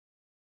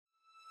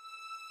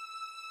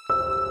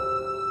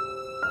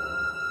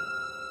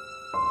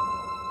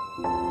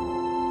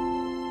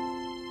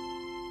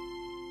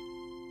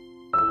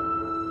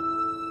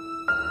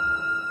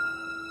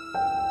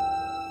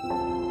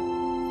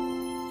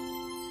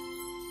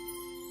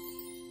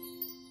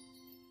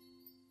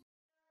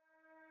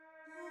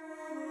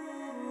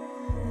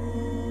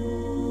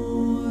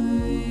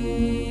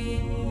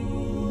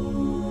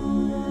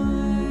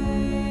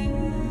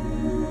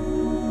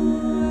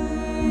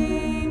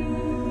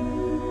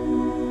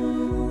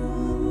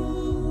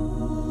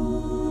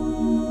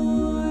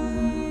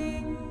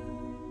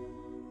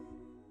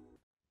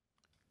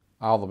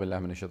A'udhu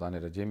billahi minash shaitanir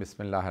rajeem.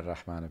 Bismillahir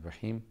rahmanir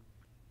rahim.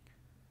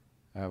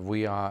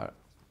 We are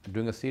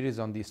doing a series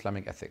on the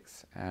Islamic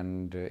ethics,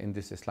 and in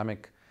this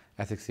Islamic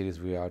ethics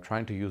series we are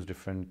trying to use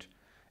different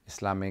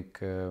Islamic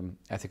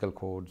ethical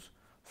codes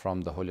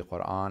from the Holy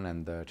Quran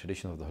and the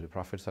traditions of the Holy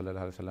Prophet sallallahu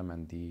alaihi wasallam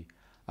and the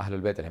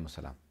Ahlul Bayt alayhimus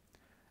salam.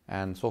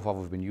 And so far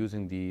we've been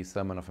using the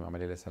sermon of Imam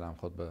alayhi salam,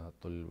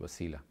 Khutbatul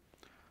Wasila.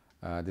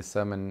 This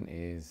sermon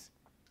is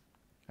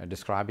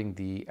describing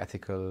the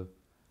ethical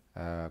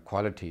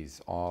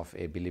qualities of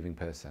a believing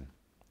person.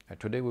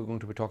 Today we're going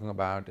to be talking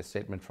about a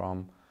statement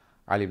from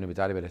Ali ibn Abi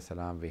Talib alayhi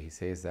salam, where he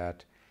says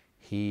that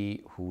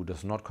he who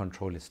does not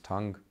control his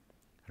tongue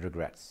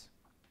regrets.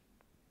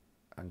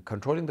 And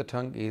controlling the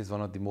tongue is one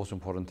of the most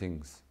important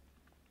things.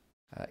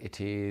 It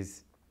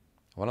is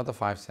one of the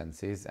five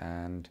senses,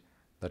 and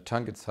the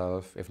tongue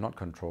itself, if not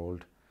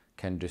controlled,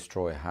 can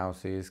destroy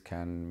houses,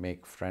 can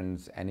make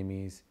friends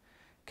enemies,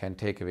 can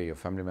take away your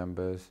family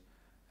members,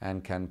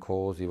 and can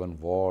cause even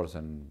wars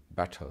and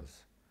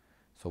battles.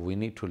 So we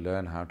need to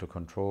learn how to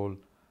control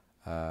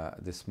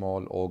this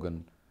small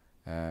organ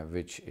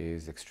which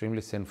is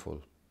extremely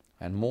sinful,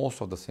 and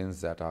most of the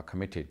sins that are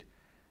committed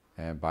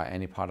by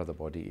any part of the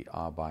body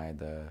are by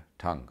the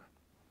tongue.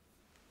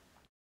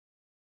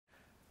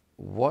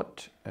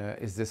 What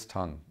is this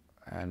tongue?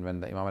 And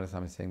when the Imam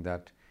is saying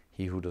that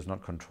he who does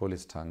not control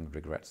his tongue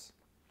regrets.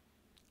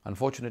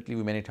 Unfortunately,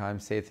 we many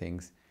times say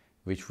things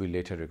which we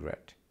later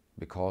regret,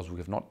 because we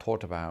have not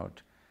thought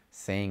about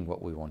saying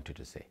what we wanted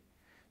to say.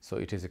 So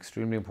it is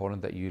extremely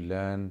important that you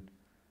learn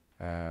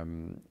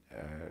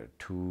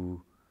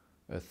to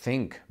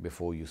think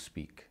before you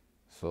speak.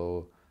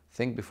 So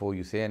think before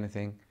you say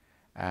anything,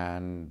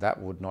 and that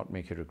would not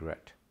make you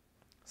regret.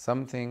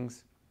 Some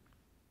things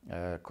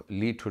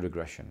lead to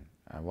regression.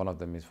 One of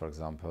them is, for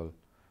example,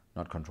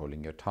 not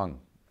controlling your tongue,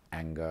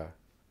 anger,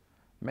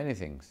 many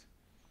things.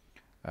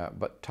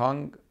 But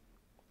tongue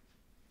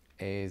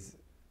is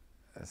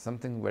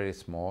something very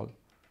small,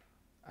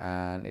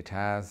 and it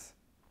has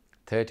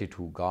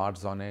 32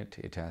 guards on it.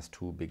 It has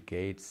two big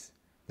gates,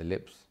 the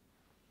lips,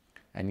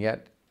 and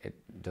yet it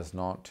does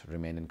not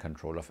remain in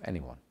control of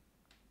anyone.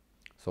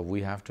 So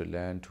we have to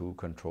learn to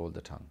control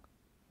the tongue.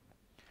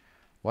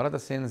 What are the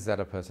sins that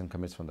a person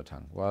commits from the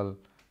tongue? Well,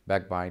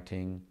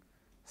 backbiting,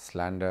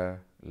 slander,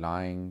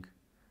 lying,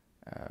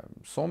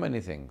 so many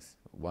things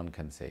one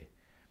can say.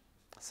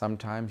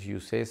 Sometimes you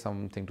say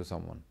something to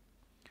someone.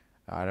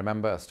 I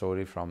remember a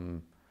story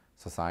from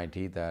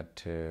society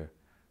that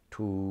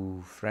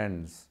two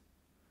friends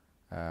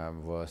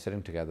were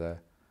sitting together.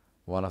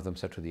 One of them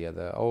said to the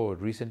other, "Oh,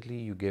 recently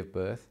you gave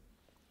birth.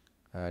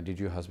 Did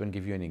your husband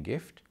give you any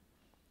gift?"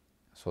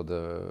 So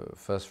the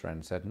first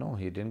friend said, "No,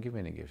 he didn't give me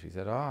any gift." He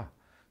said,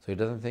 so he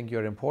doesn't think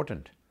you're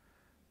important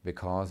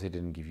because he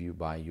didn't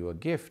buy you a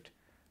gift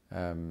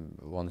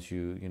once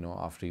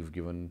after you've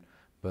given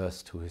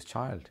birth to his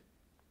child.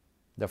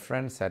 The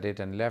friend said it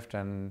and left,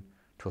 and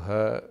to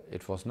her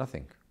it was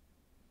nothing.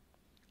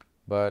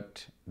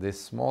 But this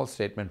small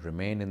statement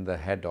remained in the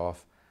head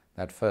of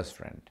that first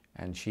friend,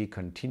 and she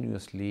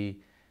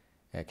continuously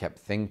kept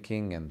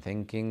thinking and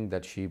thinking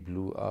that she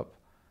blew up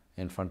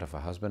in front of her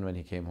husband when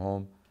he came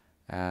home,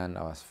 and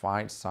a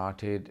fight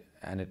started,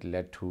 and it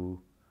led to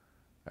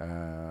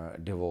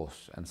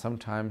divorce. And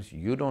sometimes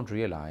you don't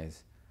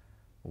realize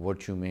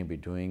what you may be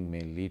doing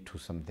may lead to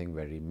something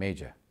very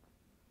major.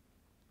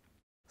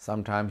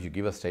 Sometimes you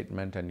give a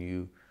statement and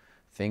you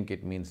think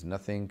it means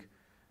nothing,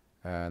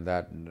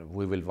 that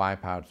we will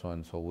wipe out so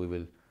and so, we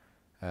will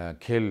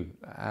kill,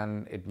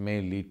 and it may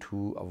lead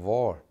to a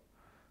war.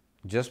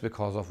 Just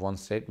because of one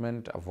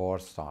statement, a war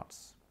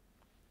starts.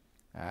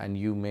 And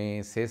you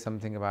may say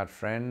something about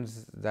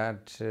friends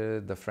that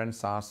the friend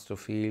starts to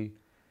feel,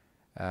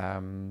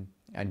 and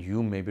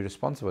you may be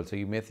responsible. So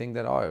you may think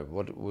that,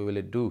 what will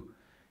it do?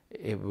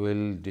 It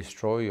will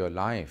destroy your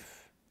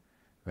life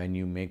when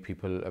you make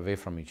people away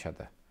from each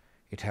other.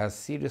 It has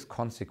serious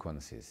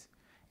consequences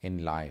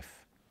in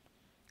life,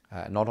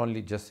 not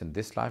only just in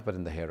this life, but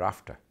in the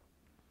hereafter.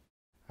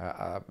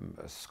 A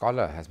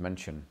scholar has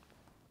mentioned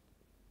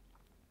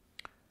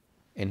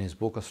in his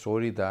book a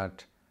story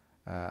that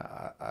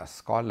a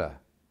scholar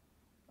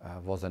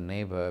was a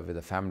neighbor with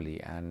a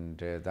family, and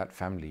that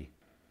family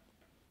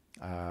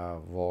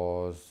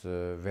was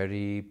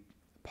very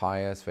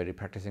pious, very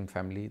practicing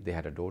family. They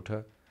had a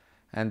daughter,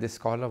 and this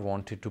scholar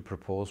wanted to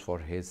propose for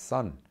his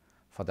son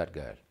for that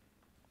girl.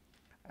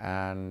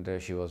 And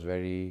she was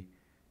very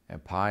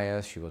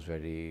pious, she was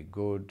very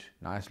good,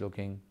 nice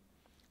looking.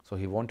 So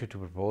he wanted to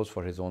propose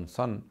for his own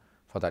son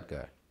for that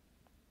girl.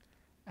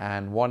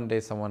 And one day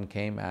someone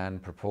came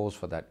and proposed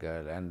for that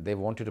girl, and they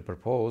wanted to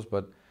propose,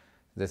 but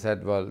they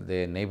said, well,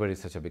 their neighbor is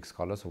such a big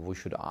scholar, so we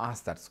should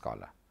ask that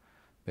scholar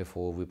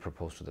before we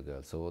propose to the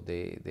girl. So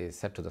they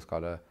said to the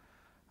scholar,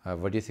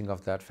 what do you think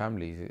of that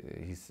family?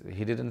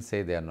 He didn't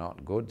say they are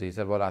not good. He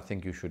said, well, I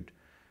think you should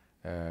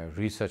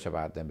research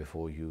about them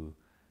before you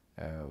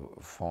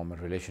form a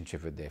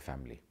relationship with their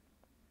family.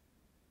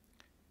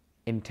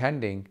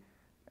 Intending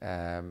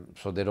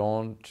so they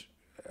don't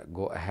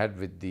go ahead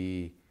with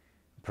the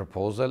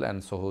proposal,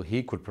 and so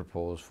he could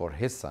propose for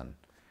his son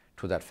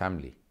to that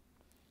family.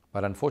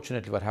 But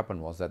unfortunately, what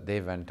happened was that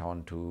they went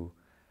on to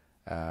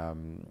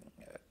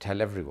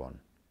tell everyone,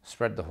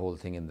 spread the whole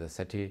thing in the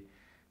city,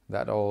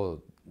 that,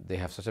 oh, they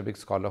have such a big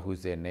scholar who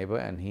is their neighbor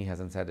and he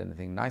hasn't said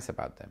anything nice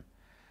about them.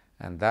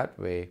 And that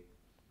way,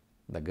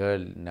 the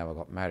girl never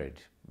got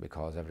married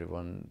because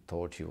everyone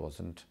thought she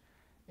wasn't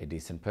a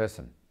decent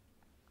person.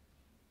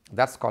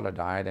 That scholar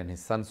died, and his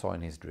son saw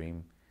in his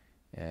dream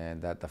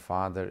that the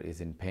father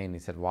is in pain. He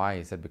said, why?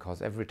 He said,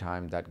 because every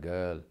time that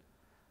girl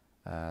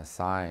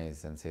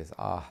sighs and says,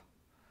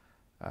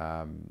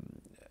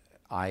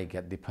 I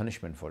get the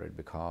punishment for it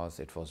because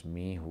it was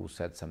me who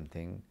said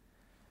something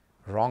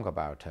wrong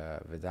about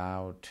her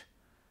without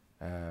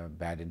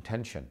bad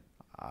intention.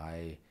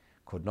 I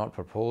could not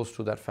propose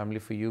to that family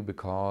for you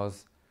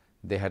because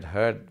they had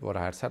heard what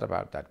I had said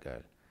about that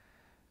girl.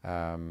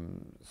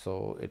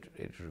 So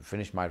it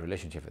finished my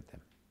relationship with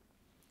them.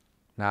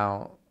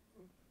 Now,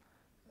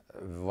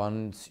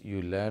 once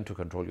you learn to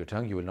control your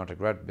tongue, you will not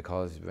regret,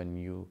 because when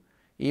you,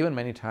 even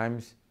many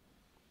times,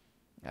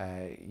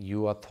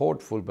 you are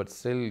thoughtful, but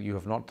still you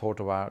have not thought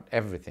about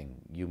everything,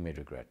 you may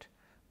regret.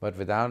 But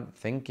without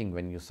thinking,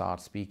 when you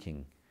start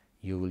speaking,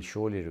 you will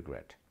surely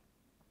regret.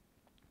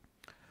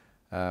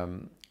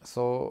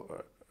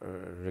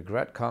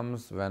 Regret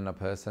comes when a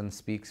person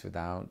speaks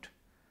without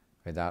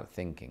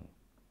thinking.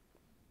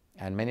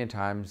 And many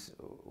times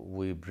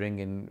we bring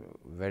in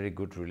very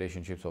good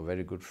relationships or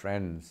very good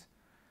friendships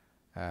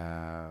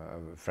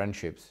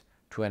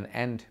to an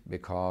end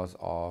because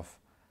of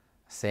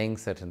saying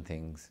certain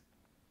things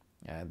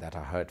that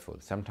are hurtful.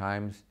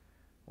 Sometimes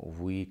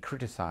we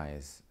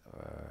criticize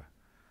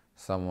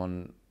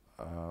someone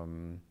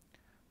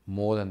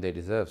more than they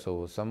deserve.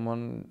 So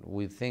someone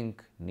we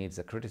think needs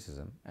a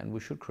criticism, and we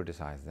should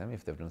criticize them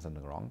if they've done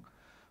something wrong.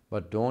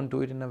 But don't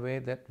do it in a way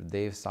that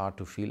they start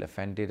to feel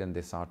offended and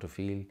they start to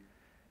feel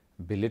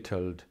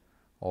belittled,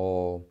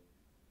 or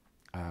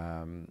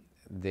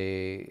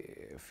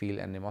they feel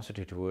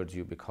animosity towards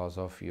you because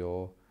of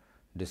your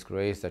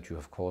disgrace that you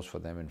have caused for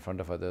them in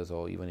front of others,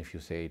 or even if you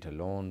say it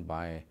alone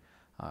by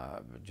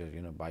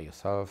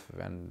yourself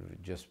and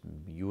just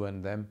you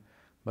and them,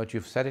 but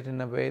you've said it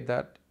in a way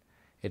that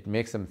it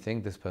makes them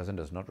think this person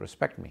does not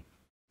respect me.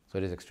 So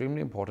it is extremely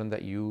important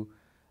that you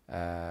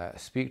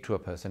speak to a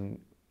person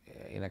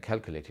in a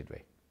calculated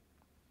way.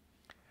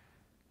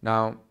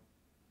 Now,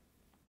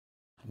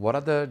 what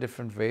are the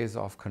different ways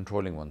of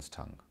controlling one's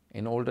tongue?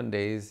 In olden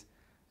days,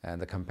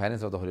 the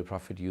companions of the Holy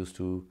Prophet used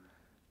to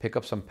pick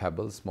up some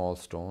pebbles, small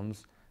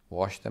stones,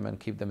 wash them and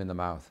keep them in the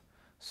mouth,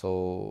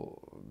 so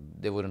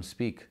they wouldn't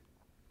speak.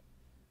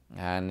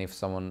 And if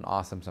someone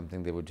asked them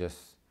something, they would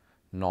just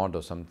nod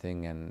or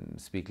something and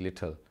speak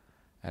little.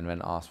 And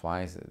when asked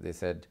why, they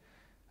said,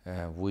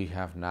 we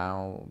have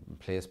now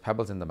placed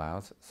pebbles in the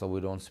mouth, so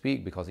we don't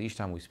speak, because each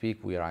time we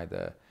speak, we are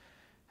either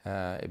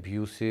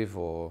abusive,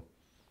 or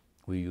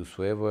we use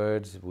swear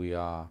words, we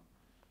are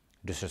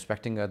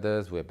disrespecting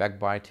others, we're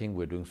backbiting,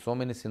 we're doing so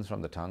many sins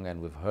from the tongue.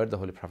 And we've heard the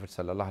Holy Prophet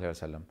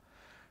ﷺ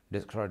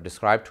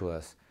describe to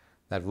us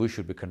that we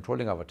should be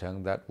controlling our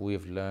tongue, that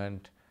we've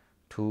learned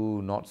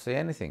to not say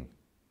anything.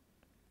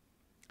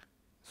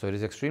 So it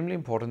is extremely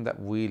important that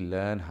we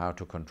learn how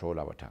to control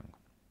our tongue.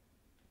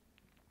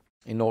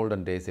 In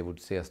olden days, they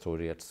would say a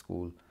story at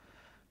school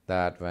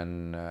that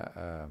when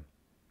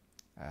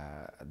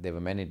there were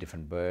many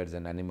different birds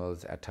and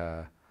animals at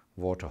a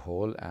water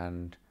hole,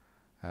 and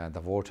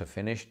the water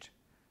finished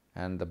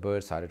and the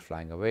birds started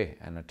flying away,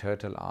 and a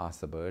turtle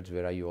asked the birds,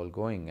 where are you all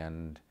going?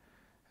 And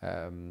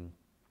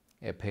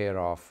a pair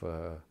of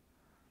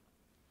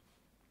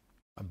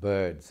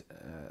birds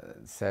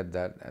said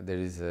that there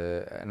is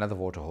another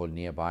water hole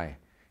nearby.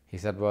 He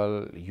said,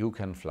 well, you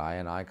can fly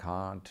and I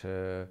can't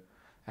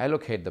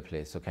allocate the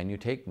place, so can you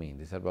take me?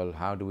 They said, well,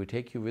 how do we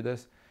take you with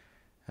us?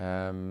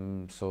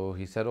 So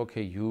he said,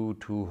 okay, you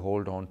two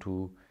hold on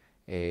to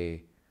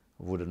a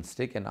wooden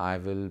stick and I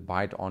will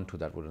bite onto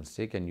that wooden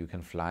stick and you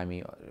can fly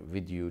me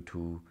with you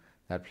to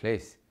that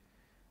place.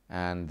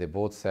 And they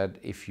both said,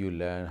 if you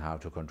learn how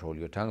to control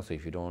your tongue, so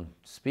if you don't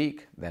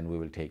speak, then we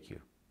will take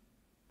you.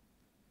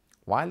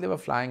 While they were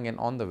flying, and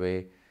on the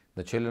way,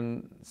 the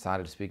children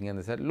started speaking, and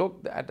they said,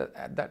 look at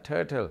that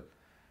turtle,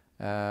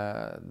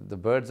 the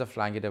birds are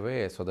flying it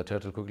away. So the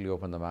turtle quickly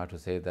opened the mouth to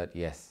say that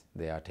yes,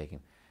 they are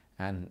taking,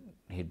 and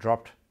he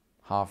dropped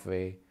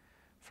halfway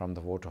from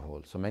the water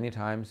hole. So many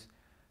times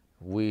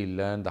we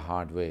learn the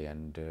hard way,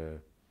 and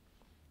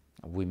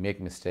we make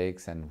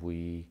mistakes and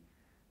we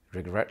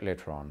regret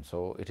later on.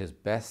 So it is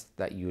best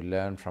that you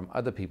learn from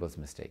other people's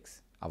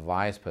mistakes. A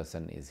wise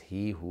person is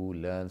he who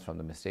learns from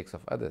the mistakes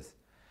of others,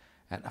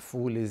 and a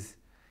fool is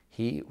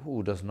he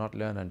who does not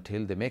learn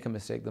until they make a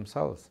mistake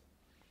themselves.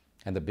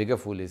 And the bigger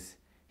fool is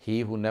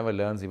he who never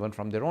learns even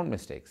from their own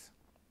mistakes.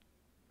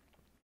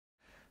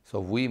 So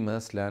we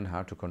must learn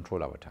how to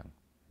control our tongue.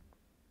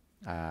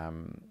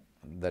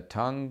 The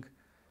tongue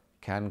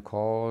can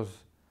cause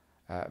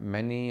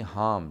many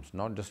harms,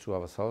 not just to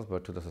ourselves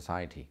but to the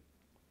society.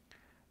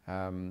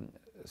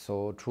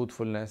 So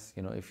truthfulness,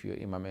 if you,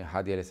 Imam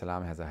Hadi alayhi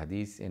salam has a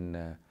hadith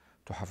in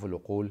Tuhaful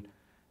Uqul.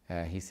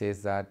 He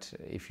says that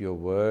if your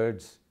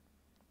words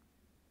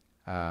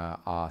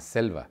are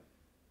silver,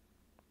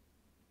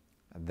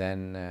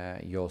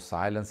 then your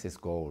silence is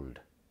gold.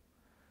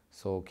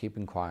 So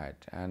keeping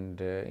quiet.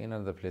 And in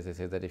another place it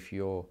says that if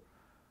your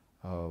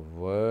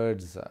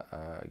words,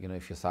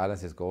 if your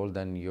silence is gold,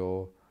 then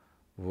your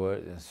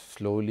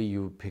slowly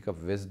you pick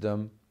up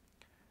wisdom,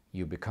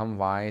 you become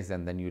wise,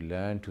 and then you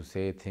learn to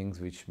say things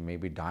which may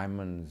be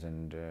diamonds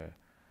and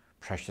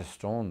precious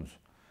stones.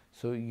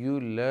 So you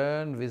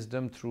learn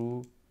wisdom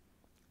through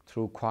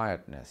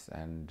quietness.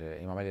 And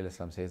Imam Ali alayhi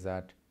salam says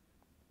that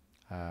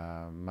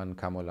man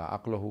kamula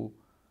aqlahu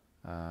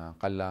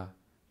qalla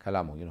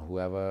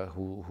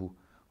kalamu.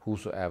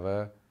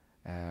 Whosoever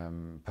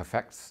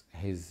perfects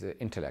his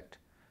intellect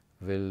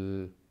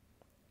will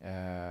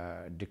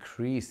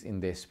decrease in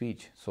their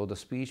speech. So the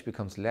speech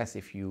becomes less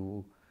if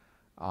you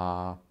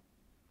are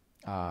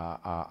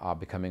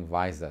becoming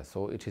wiser.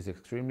 So it is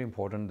extremely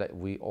important that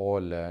we all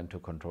learn to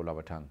control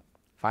our tongue.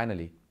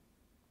 Finally,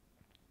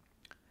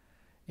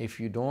 if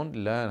you don't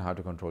learn how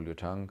to control your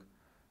tongue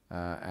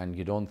and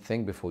you don't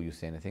think before you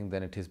say anything,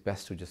 then it is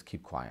best to just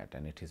keep quiet,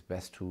 and it is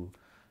best to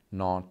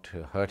not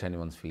hurt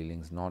anyone's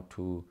feelings, not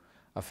to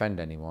offend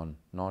anyone,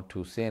 not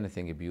to say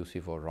anything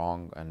abusive or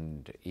wrong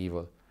and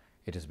evil.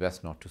 It is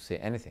best not to say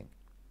anything.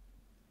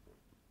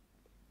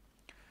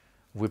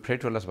 We pray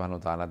to Allah subhanahu wa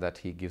ta'ala that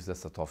He gives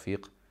us the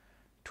tawfiq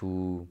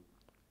to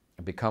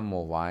become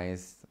more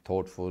wise,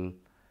 thoughtful,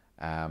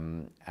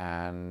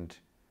 and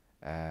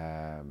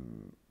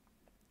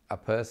a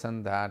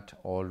person that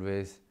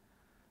always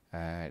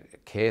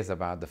cares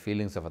about the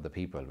feelings of other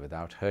people.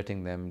 Without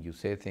hurting them, you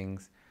say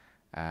things,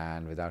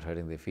 and without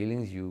hurting their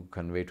feelings, you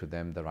convey to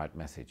them the right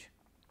message.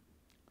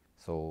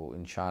 So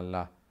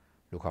inshallah,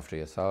 look after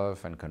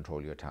yourself and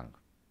control your tongue.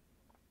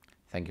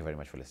 Thank you very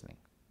much for listening.